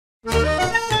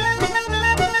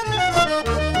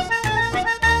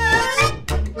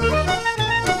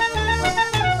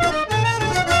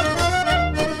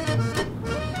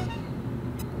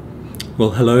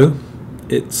Well, hello.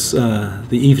 It's the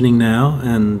evening now,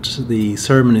 and the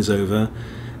ceremony's over.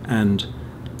 And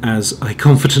as I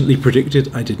confidently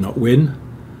predicted, I did not win,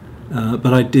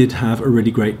 but I did have a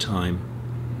really great time.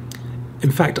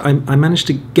 In fact, I managed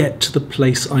to get to the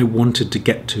place I wanted to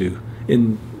get to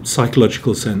in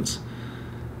psychological sense.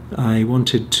 I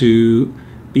wanted to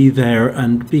be there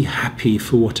and be happy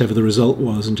for whatever the result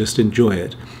was and just enjoy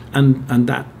it. And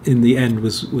that, in the end,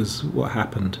 was what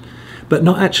happened. But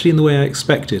not actually in the way I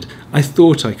expected. I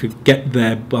thought I could get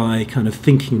there by kind of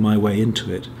thinking my way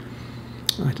into it.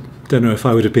 I don't know if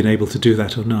I would have been able to do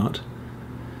that or not.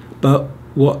 But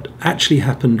what actually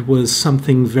happened was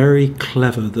something very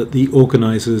clever that the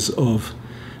organisers of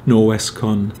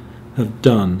Norwescon have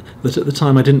done, that at the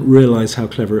time I didn't realise how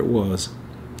clever it was.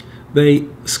 They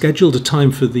scheduled a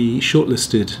time for the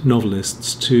shortlisted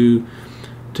novelists to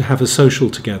have a social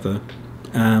together.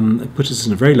 They put us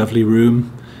in a very lovely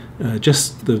room,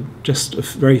 just a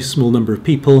very small number of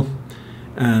people,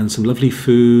 and some lovely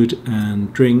food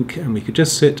and drink, and we could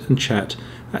just sit and chat,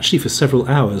 actually for several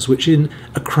hours, which in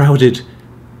a crowded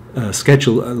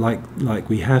schedule like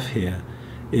we have here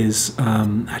is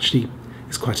actually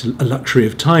quite a luxury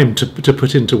of time to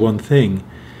put into one thing.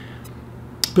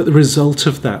 But the result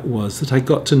of that was that I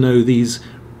got to know these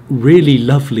really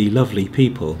lovely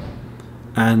people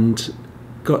and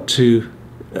got to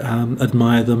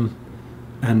admire them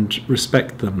and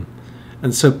respect them.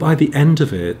 And so by the end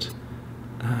of it,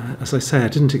 as I say, I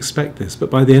didn't expect this,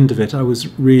 but by the end of it I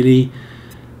was really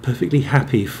perfectly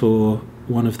happy for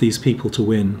one of these people to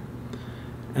win.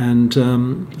 And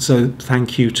so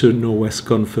thank you to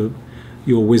Norwescon for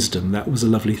your wisdom. That was a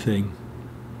lovely thing.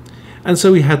 And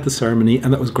so we had the ceremony,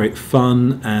 and that was great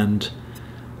fun, and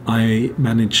I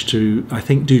managed to, I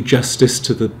think, do justice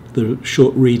to the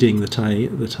short reading that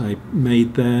I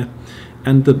made there,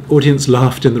 and the audience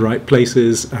laughed in the right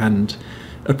places and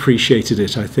appreciated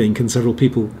it, I think, and several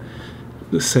people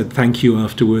said thank you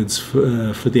afterwards for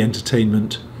the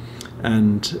entertainment,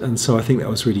 and so I think that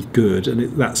was really good,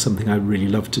 and that's something I really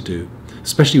love to do,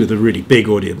 especially with a really big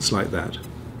audience like that.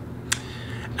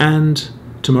 And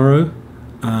tomorrow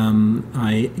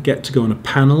I get to go on a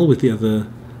panel with the other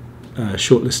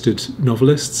shortlisted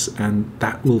novelists, and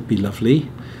that will be lovely.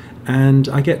 And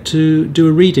I get to do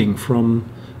a reading from,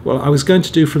 well, I was going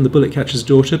to do from The Bullet Catcher's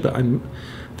Daughter, but I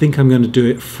think I'm going to do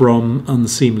it from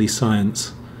Unseemly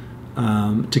Science,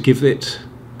 to give it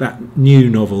that new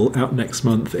novel out next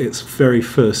month, its very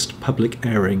first public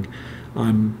airing.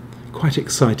 I'm quite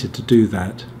excited to do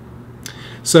that.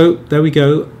 So there we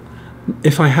go.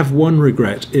 If I have one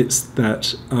regret, it's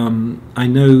that I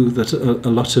know that a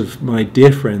lot of my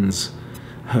dear friends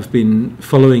have been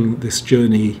following this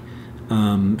journey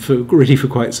for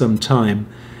quite some time,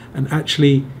 and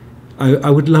actually I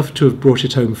would love to have brought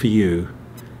it home for you,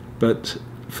 but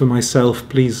for myself,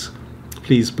 please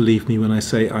believe me when I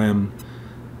say I am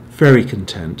very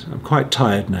content. I'm quite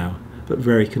tired now, but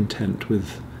very content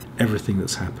with everything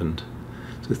that's happened.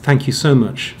 So thank you so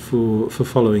much for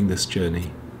following this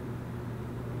journey.